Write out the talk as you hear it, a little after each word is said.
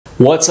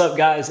What's up,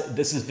 guys?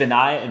 This is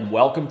Vinay and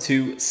welcome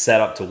to Set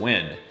Up to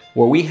Win,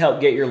 where we help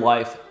get your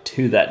life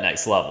to that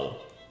next level.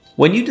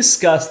 When you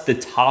discuss the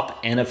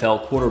top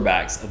NFL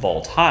quarterbacks of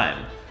all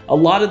time, a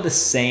lot of the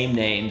same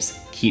names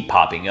keep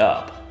popping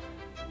up.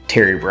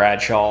 Terry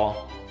Bradshaw,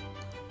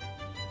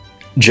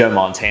 Joe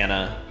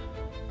Montana,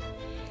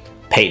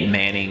 Peyton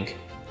Manning,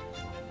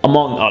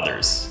 among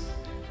others.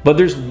 But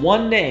there's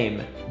one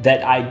name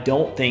that I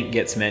don't think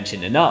gets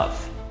mentioned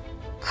enough: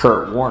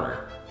 Kurt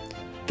Warner.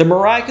 The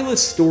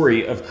miraculous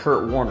story of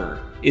Kurt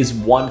Warner is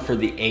one for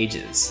the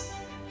ages.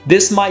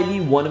 This might be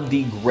one of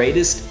the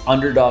greatest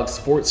underdog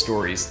sports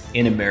stories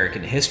in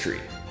American history.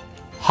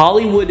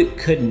 Hollywood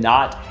could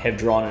not have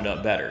drawn it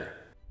up better.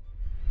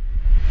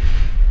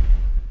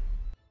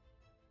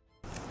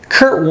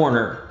 Kurt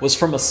Warner was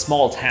from a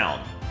small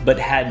town, but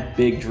had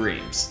big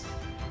dreams.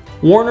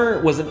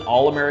 Warner was an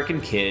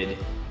all-American kid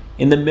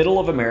in the middle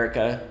of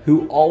America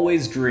who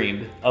always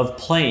dreamed of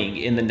playing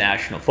in the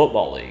National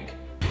Football League.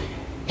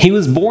 He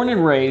was born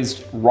and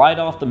raised right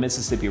off the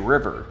Mississippi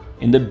River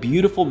in the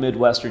beautiful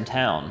Midwestern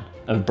town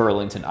of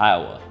Burlington,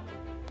 Iowa,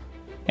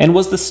 and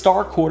was the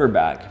star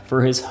quarterback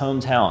for his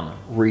hometown,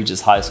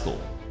 Regus High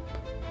School.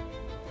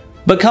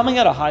 But coming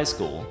out of high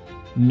school,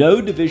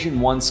 no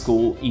Division I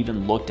school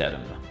even looked at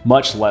him,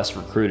 much less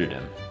recruited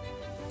him.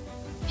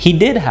 He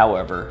did,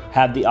 however,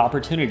 have the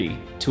opportunity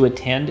to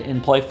attend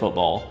and play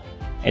football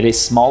at a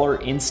smaller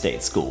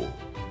in-state school,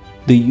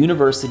 the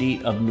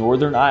University of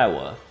Northern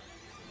Iowa.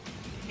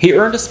 He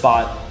earned a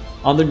spot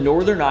on the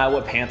Northern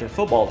Iowa Panther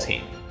football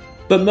team,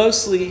 but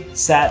mostly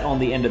sat on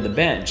the end of the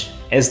bench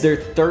as their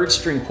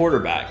third-string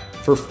quarterback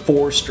for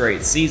 4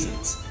 straight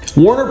seasons.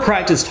 Warner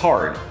practiced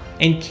hard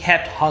and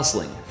kept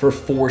hustling for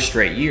 4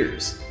 straight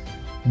years.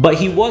 But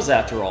he was,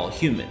 after all,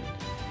 human,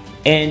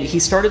 and he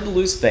started to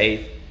lose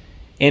faith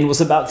and was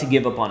about to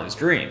give up on his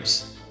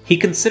dreams. He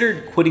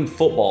considered quitting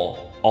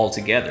football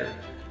altogether,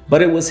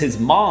 but it was his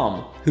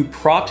mom who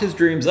propped his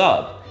dreams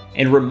up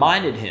and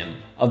reminded him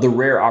of the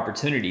rare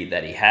opportunity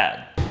that he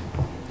had.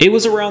 It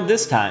was around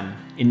this time,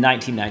 in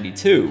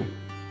 1992,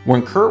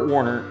 when Kurt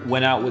Warner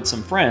went out with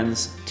some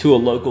friends to a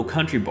local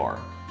country bar.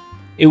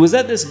 It was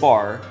at this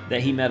bar that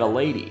he met a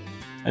lady,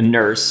 a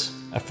nurse,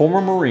 a former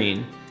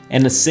Marine,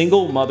 and a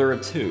single mother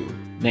of 2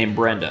 named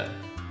Brenda.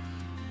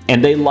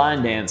 And they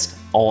line danced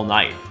all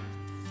night.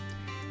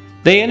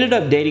 They ended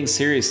up dating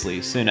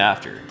seriously soon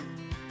after.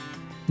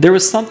 There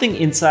was something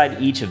inside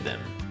each of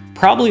them,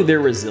 probably their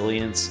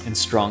resilience and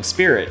strong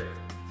spirit,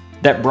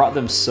 that brought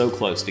them so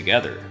close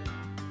together.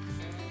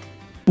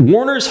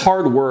 Warner's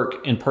hard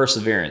work and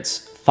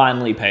perseverance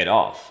finally paid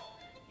off.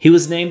 He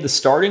was named the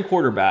starting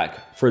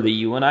quarterback for the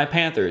UNI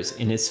Panthers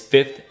in his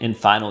 5th and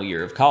final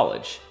year of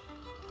college.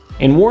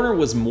 And Warner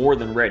was more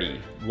than ready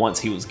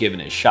once he was given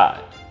his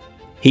shot.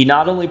 He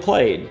not only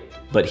played,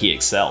 but he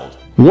excelled.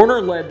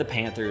 Warner led the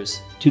Panthers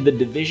to the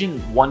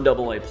Division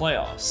I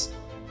playoffs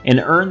and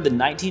earned the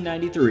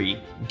 1993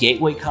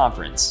 Gateway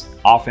Conference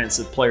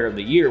Offensive Player of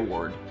the Year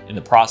award in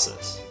the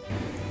process.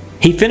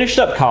 He finished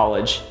up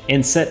college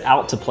and set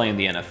out to play in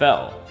the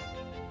NFL,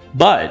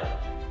 but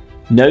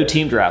no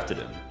team drafted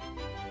him.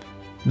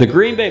 The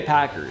Green Bay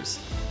Packers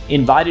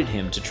invited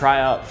him to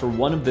try out for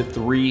one of the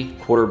 3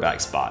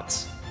 quarterback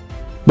spots.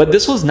 But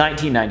this was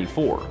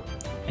 1994,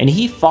 and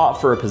he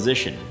fought for a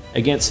position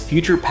against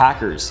future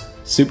Packers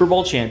Super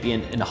Bowl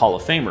champion and Hall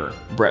of Famer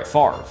Brett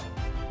Favre,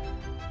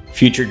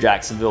 future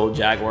Jacksonville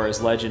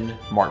Jaguars legend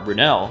Mark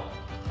Brunell,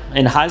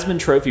 and Heisman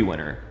Trophy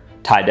winner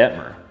Ty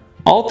Detmer.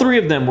 All 3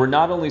 of them were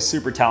not only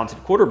super talented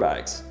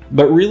quarterbacks,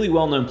 but really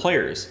well-known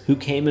players who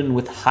came in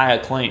with high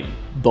acclaim,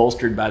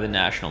 bolstered by the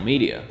national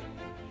media.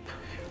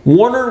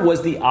 Warner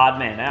was the odd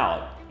man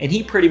out, and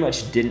he pretty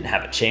much didn't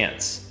have a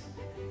chance.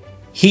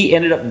 He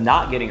ended up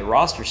not getting a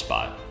roster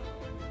spot.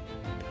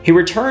 He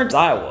returned to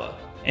Iowa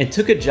and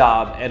took a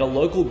job at a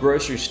local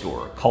grocery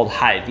store called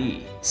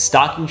HyVee,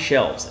 stocking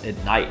shelves at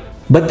night.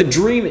 But the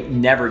dream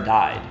never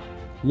died.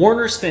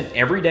 Warner spent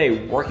every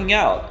day working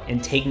out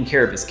and taking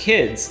care of his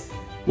kids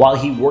while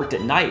he worked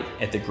at night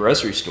at the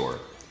grocery store.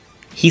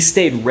 He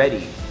stayed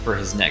ready for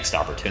his next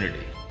opportunity.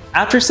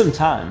 After some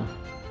time,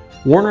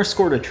 Warner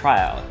scored a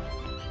tryout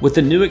with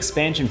the new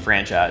expansion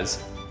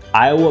franchise,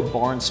 Iowa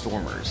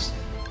Barnstormers,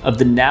 of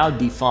the now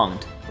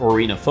defunct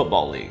Arena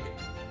Football League.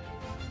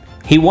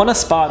 He won a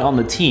spot on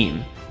the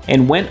team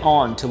and went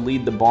on to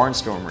lead the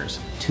Barnstormers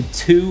to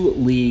 2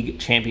 league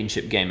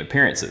championship game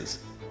appearances.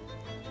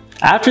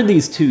 After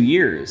these 2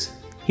 years,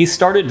 he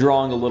started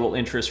drawing a little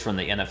interest from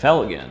the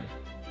NFL again.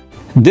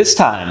 This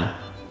time,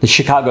 the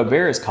Chicago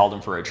Bears called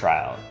him for a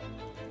tryout.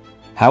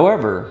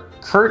 However,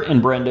 Kurt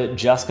and Brenda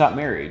just got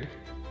married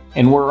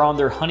and were on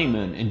their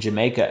honeymoon in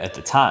Jamaica at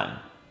the time.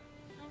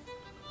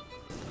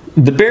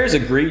 The Bears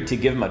agreed to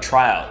give him a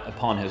tryout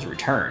upon his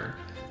return,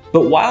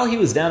 but while he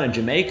was down in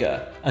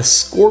Jamaica, a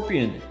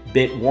scorpion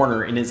bit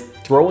Warner in his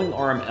throwing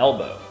arm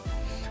elbow.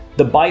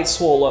 The bite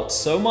swelled up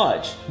so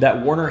much that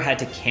Warner had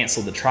to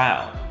cancel the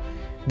tryout.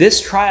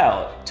 This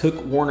tryout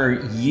took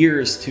Warner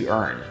years to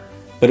earn,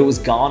 but it was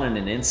gone in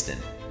an instant.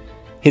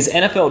 His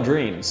NFL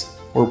dreams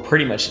were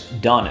pretty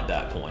much done at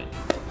that point.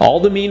 All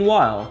the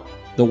meanwhile,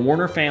 the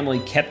Warner family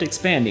kept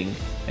expanding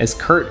as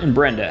Kurt and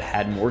Brenda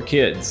had more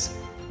kids,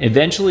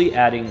 eventually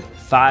adding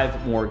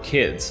 5 more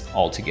kids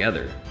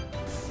altogether.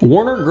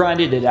 Warner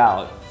grinded it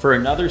out for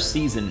another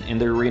season in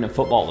the Arena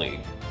Football League,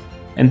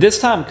 and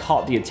this time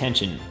caught the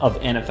attention of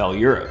NFL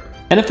Europe.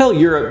 NFL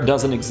Europe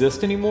doesn't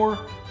exist anymore,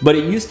 but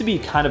it used to be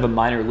kind of a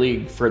minor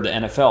league for the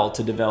NFL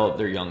to develop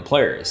their young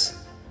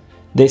players.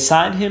 They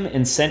signed him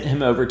and sent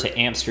him over to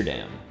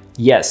Amsterdam.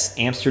 Yes,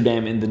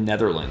 Amsterdam in the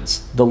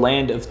Netherlands, the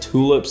land of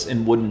tulips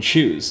and wooden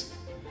shoes,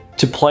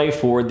 to play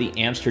for the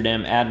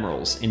Amsterdam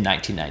Admirals in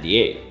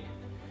 1998.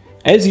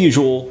 As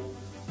usual,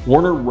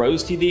 Warner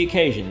rose to the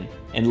occasion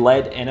and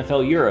led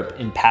NFL Europe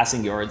in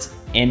passing yards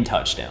and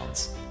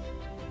touchdowns.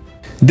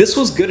 This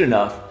was good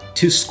enough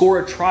to score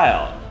a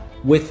tryout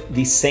with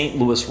the St.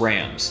 Louis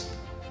Rams.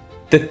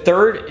 The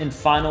third and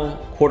final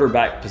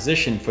quarterback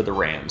position for the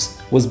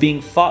Rams was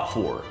being fought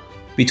for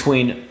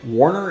between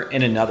Warner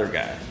and another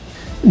guy.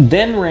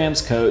 Then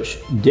Rams coach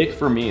Dick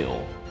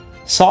Vermeil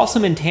saw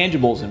some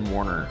intangibles in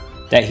Warner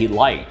that he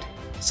liked,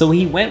 so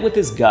he went with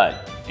his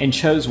gut and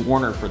chose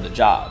Warner for the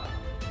job.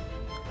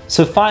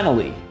 So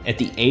finally, at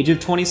the age of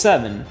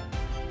 27,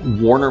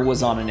 Warner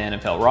was on an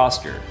NFL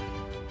roster.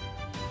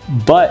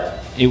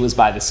 But it was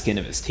by the skin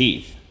of his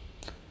teeth.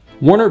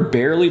 Warner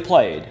barely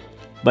played,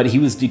 but he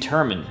was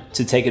determined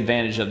to take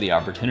advantage of the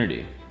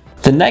opportunity.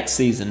 The next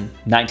season,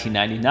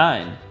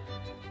 1999,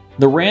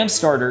 the Rams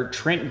starter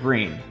Trent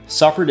Green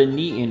suffered a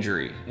knee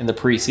injury in the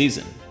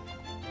preseason.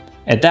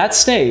 At that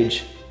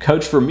stage,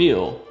 Coach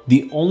Vermeil,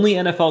 the only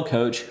NFL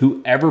coach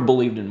who ever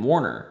believed in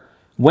Warner,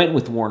 went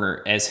with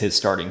Warner as his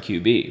starting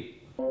QB.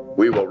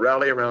 We will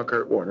rally around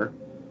Kurt Warner,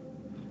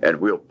 and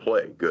we'll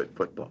play good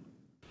football.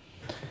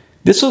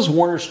 This was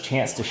Warner's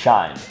chance to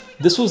shine.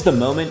 This was the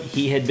moment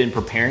he had been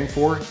preparing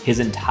for his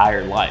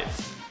entire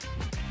life.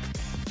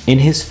 In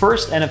his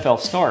first NFL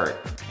start,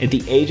 at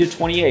the age of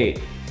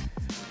 28,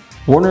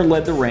 Warner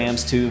led the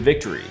Rams to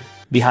victory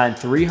behind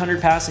 300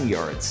 passing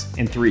yards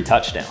and 3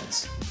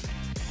 touchdowns.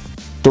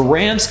 The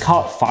Rams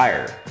caught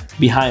fire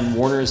behind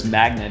Warner's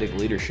magnetic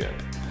leadership.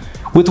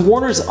 With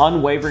Warner's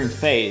unwavering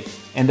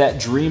faith and that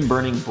dream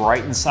burning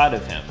bright inside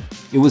of him,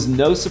 it was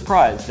no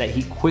surprise that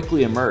he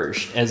quickly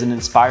emerged as an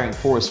inspiring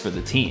force for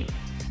the team.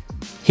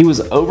 He was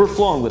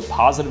overflowing with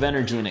positive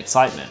energy and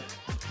excitement.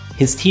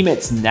 His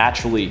teammates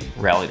naturally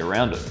rallied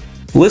around him.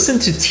 Listen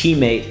to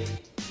teammate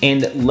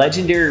and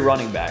legendary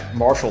running back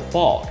Marshall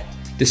Faulk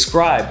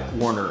describe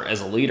Warner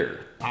as a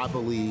leader. I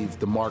believe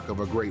the mark of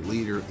a great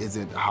leader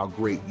isn't how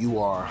great you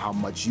are, how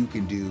much you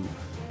can do,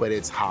 but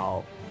it's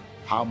how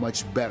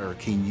much better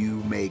can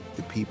you make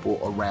the people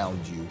around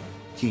you?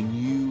 Can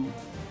you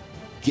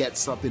get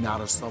something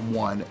out of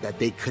someone that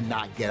they could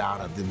not get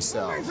out of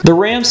themselves? The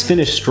Rams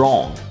finished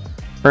strong,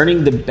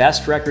 earning the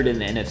best record in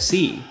the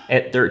NFC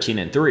at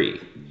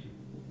 13-3.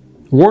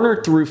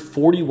 Warner threw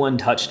 41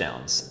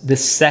 touchdowns, the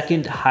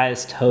second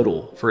highest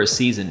total for a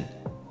season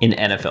in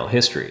NFL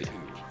history.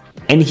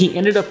 And he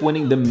ended up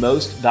winning the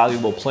Most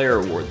Valuable Player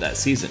award that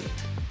season.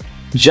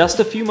 Just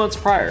a few months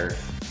prior,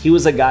 he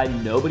was a guy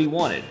nobody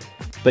wanted,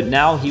 but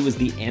now he was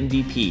the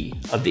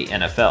MVP of the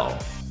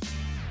NFL.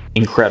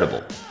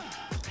 Incredible.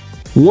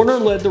 Warner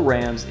led the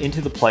Rams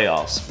into the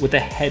playoffs with a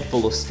head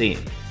full of steam.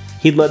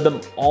 He led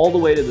them all the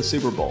way to the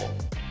Super Bowl.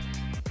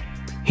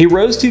 He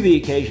rose to the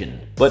occasion,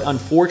 but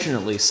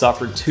unfortunately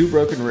suffered 2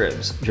 broken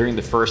ribs during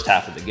the first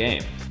half of the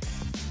game.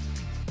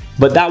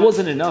 But that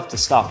wasn't enough to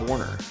stop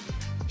Warner.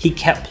 He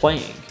kept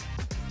playing.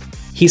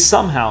 He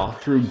somehow,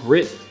 through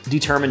grit,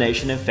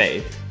 determination, and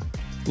faith,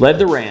 led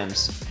the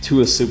Rams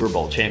to a Super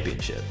Bowl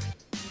championship.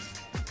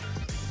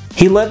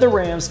 He led the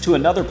Rams to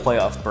another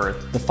playoff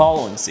berth the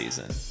following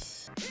season.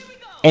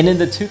 And in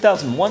the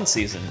 2001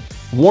 season,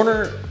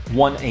 Warner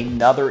won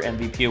another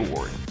MVP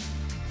award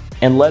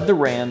and led the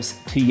Rams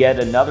to yet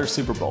another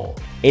Super Bowl,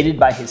 aided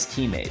by his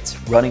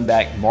teammates, running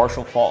back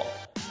Marshall Faulk,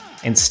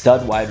 and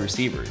stud wide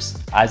receivers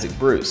Isaac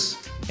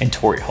Bruce and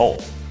Torrey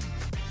Holt.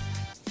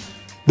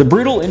 The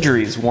brutal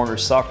injuries Warner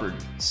suffered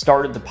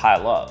started to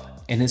pile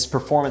up, and his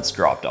performance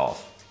dropped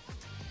off.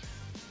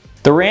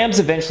 The Rams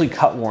eventually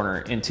cut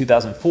Warner in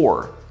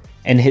 2004,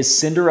 and his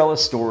Cinderella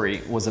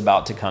story was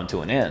about to come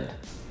to an end.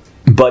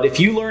 But if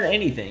you learn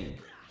anything,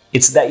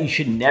 it's that you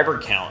should never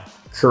count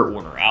Kurt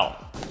Warner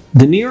out.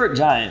 The New York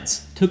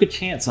Giants took a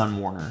chance on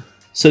Warner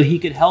so he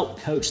could help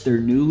coach their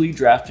newly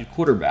drafted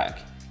quarterback,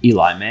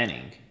 Eli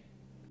Manning.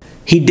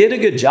 He did a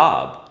good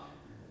job,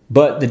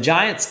 but the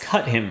Giants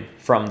cut him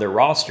from their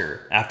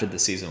roster after the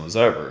season was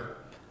over.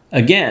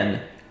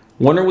 Again,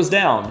 Warner was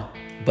down,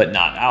 but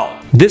not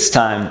out. This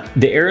time,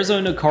 the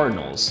Arizona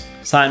Cardinals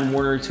signed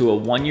Warner to a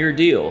 1-year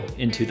deal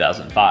in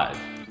 2005.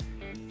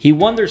 He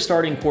won their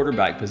starting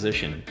quarterback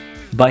position,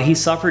 but he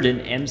suffered an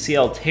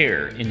MCL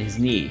tear in his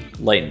knee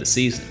late in the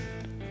season.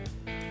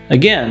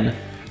 Again,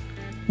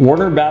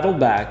 Warner battled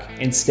back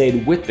and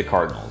stayed with the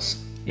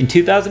Cardinals. In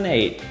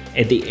 2008,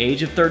 at the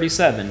age of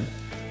 37,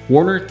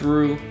 Warner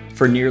threw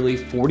for nearly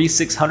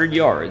 4,600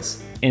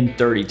 yards and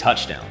 30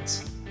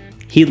 touchdowns.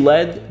 He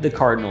led the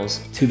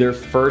Cardinals to their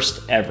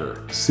first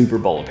ever Super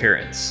Bowl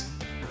appearance.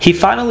 He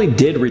finally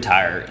did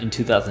retire in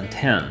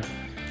 2010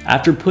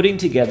 after putting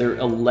together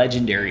a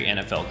legendary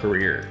NFL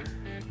career.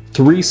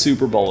 3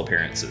 Super Bowl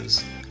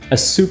appearances, a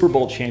Super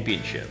Bowl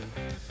championship,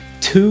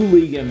 2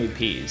 league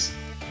MVPs,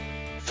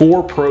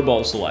 4 Pro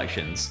Bowl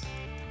selections,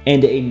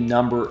 and a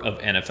number of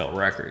NFL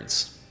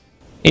records.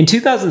 In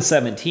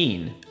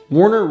 2017,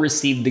 Warner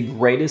received the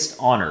greatest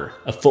honor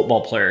a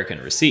football player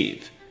can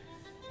receive,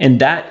 and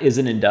that is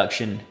an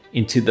induction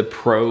into the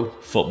Pro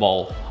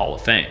Football Hall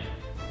of Fame.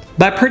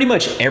 By pretty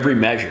much every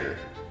measure,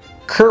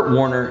 Kurt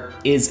Warner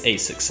is a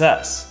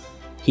success.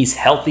 He's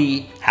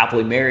healthy,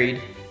 happily married,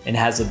 and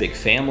has a big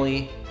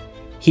family.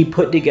 He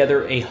put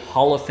together a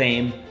Hall of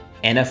Fame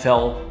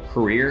NFL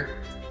career,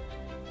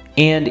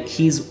 and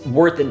he's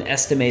worth an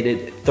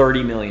estimated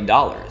 $30 million.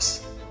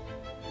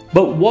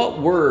 But what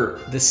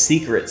were the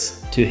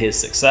secrets to his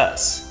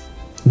success?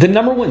 The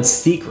number one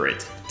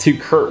secret to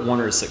Kurt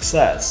Warner's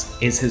success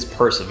is his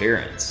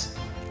perseverance.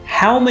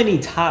 How many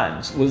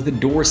times was the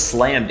door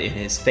slammed in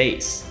his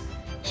face?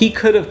 He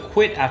could have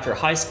quit after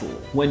high school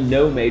when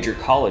no major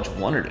college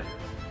wanted him.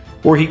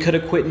 Or he could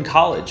have quit in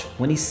college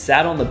when he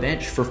sat on the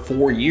bench for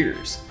 4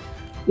 years.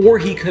 Or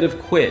he could have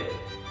quit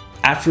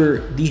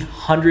after the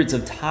hundreds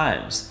of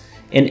times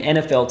an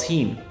NFL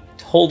team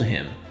told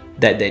him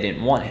that they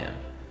didn't want him.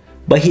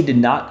 But he did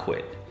not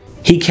quit.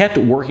 He kept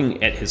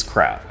working at his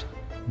craft,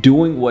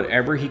 doing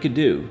whatever he could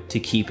do to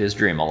keep his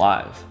dream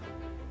alive.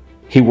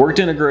 He worked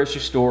in a grocery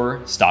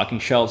store, stocking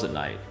shelves at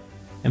night,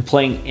 and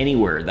playing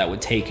anywhere that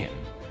would take him.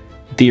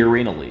 The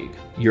Arena League,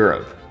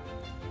 Europe.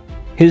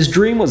 His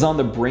dream was on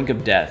the brink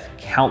of death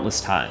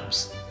countless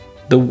times.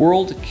 The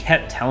world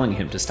kept telling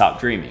him to stop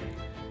dreaming,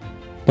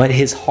 but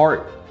his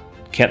heart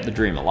kept the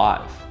dream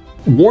alive.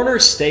 Warner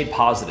stayed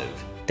positive,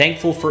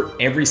 thankful for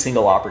every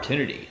single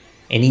opportunity,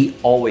 and he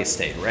always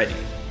stayed ready.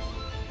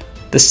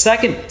 The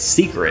second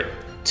secret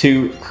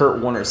to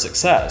Kurt Warner's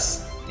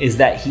success is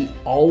that he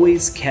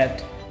always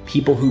kept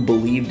people who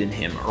believed in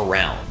him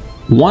around.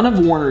 One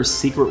of Warner's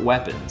secret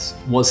weapons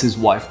was his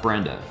wife,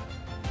 Brenda.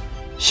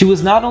 She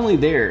was not only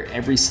there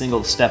every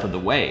single step of the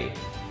way,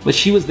 but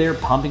she was there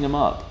pumping him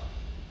up,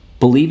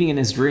 believing in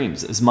his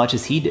dreams as much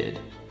as he did.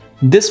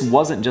 This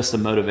wasn't just a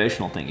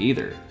motivational thing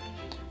either.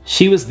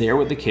 She was there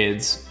with the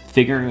kids,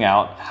 figuring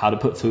out how to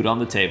put food on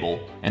the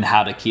table and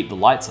how to keep the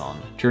lights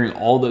on during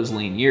all those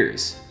lean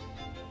years.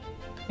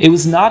 It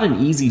was not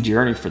an easy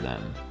journey for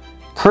them.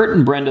 Kurt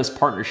and Brenda's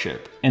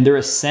partnership and their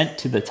ascent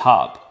to the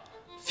top,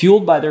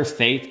 fueled by their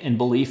faith and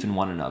belief in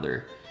one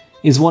another,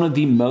 is one of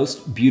the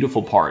most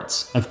beautiful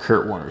parts of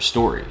Kurt Warner's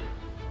story.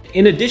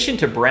 In addition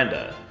to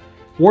Brenda,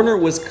 Warner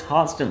was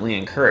constantly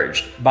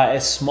encouraged by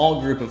a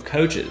small group of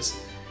coaches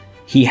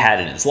he had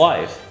in his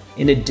life,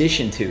 in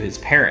addition to his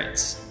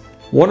parents.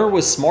 Warner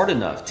was smart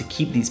enough to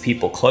keep these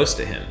people close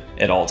to him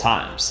at all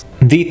times.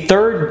 The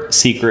third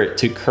secret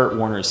to Kurt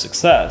Warner's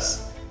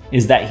success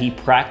is that he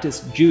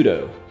practiced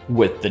judo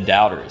with the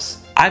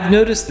doubters. I've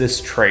noticed this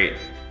trait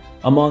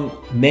among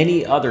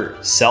many other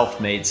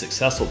self-made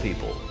successful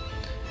people.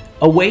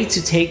 A way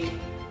to take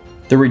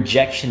the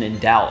rejection and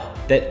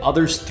doubt that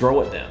others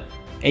throw at them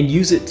and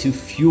use it to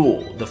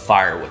fuel the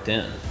fire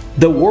within.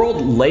 The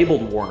world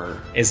labeled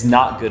Warner as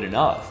not good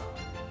enough,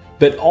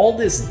 but all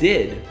this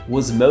did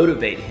was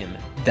motivate him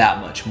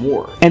that much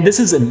more. And this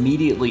is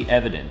immediately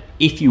evident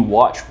if you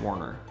watch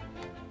Warner.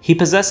 He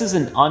possesses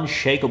an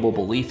unshakable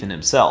belief in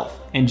himself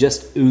and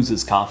just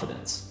oozes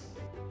confidence.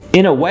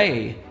 In a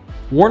way,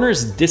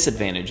 Warner's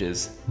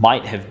disadvantages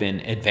might have been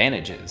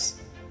advantages.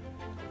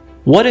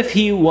 What if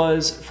he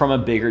was from a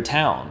bigger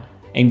town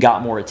and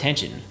got more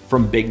attention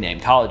from big-name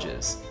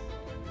colleges?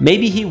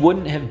 Maybe he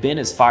wouldn't have been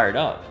as fired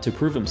up to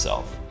prove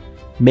himself.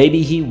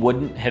 Maybe he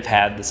wouldn't have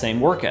had the same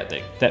work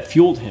ethic that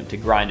fueled him to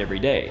grind every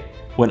day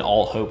when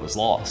all hope was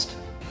lost.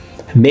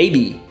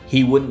 Maybe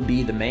he wouldn't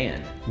be the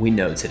man we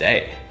know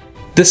today.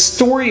 The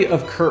story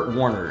of Kurt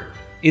Warner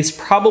is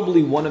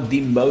probably one of the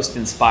most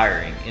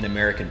inspiring in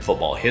American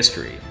football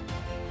history.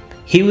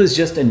 He was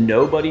just a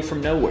nobody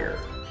from nowhere,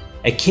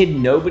 a kid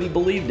nobody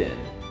believed in,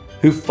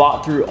 who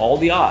fought through all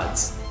the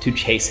odds to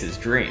chase his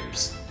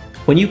dreams.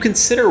 When you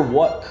consider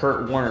what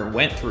Kurt Warner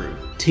went through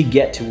to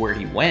get to where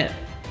he went,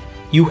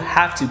 you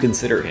have to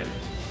consider him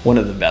one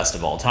of the best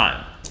of all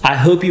time. I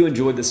hope you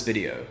enjoyed this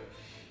video.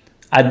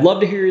 I'd love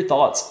to hear your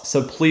thoughts,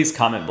 so please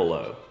comment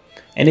below.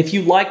 And if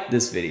you liked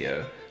this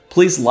video,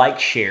 please like,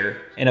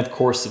 share, and of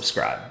course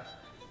subscribe.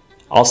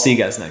 I'll see you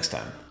guys next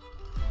time.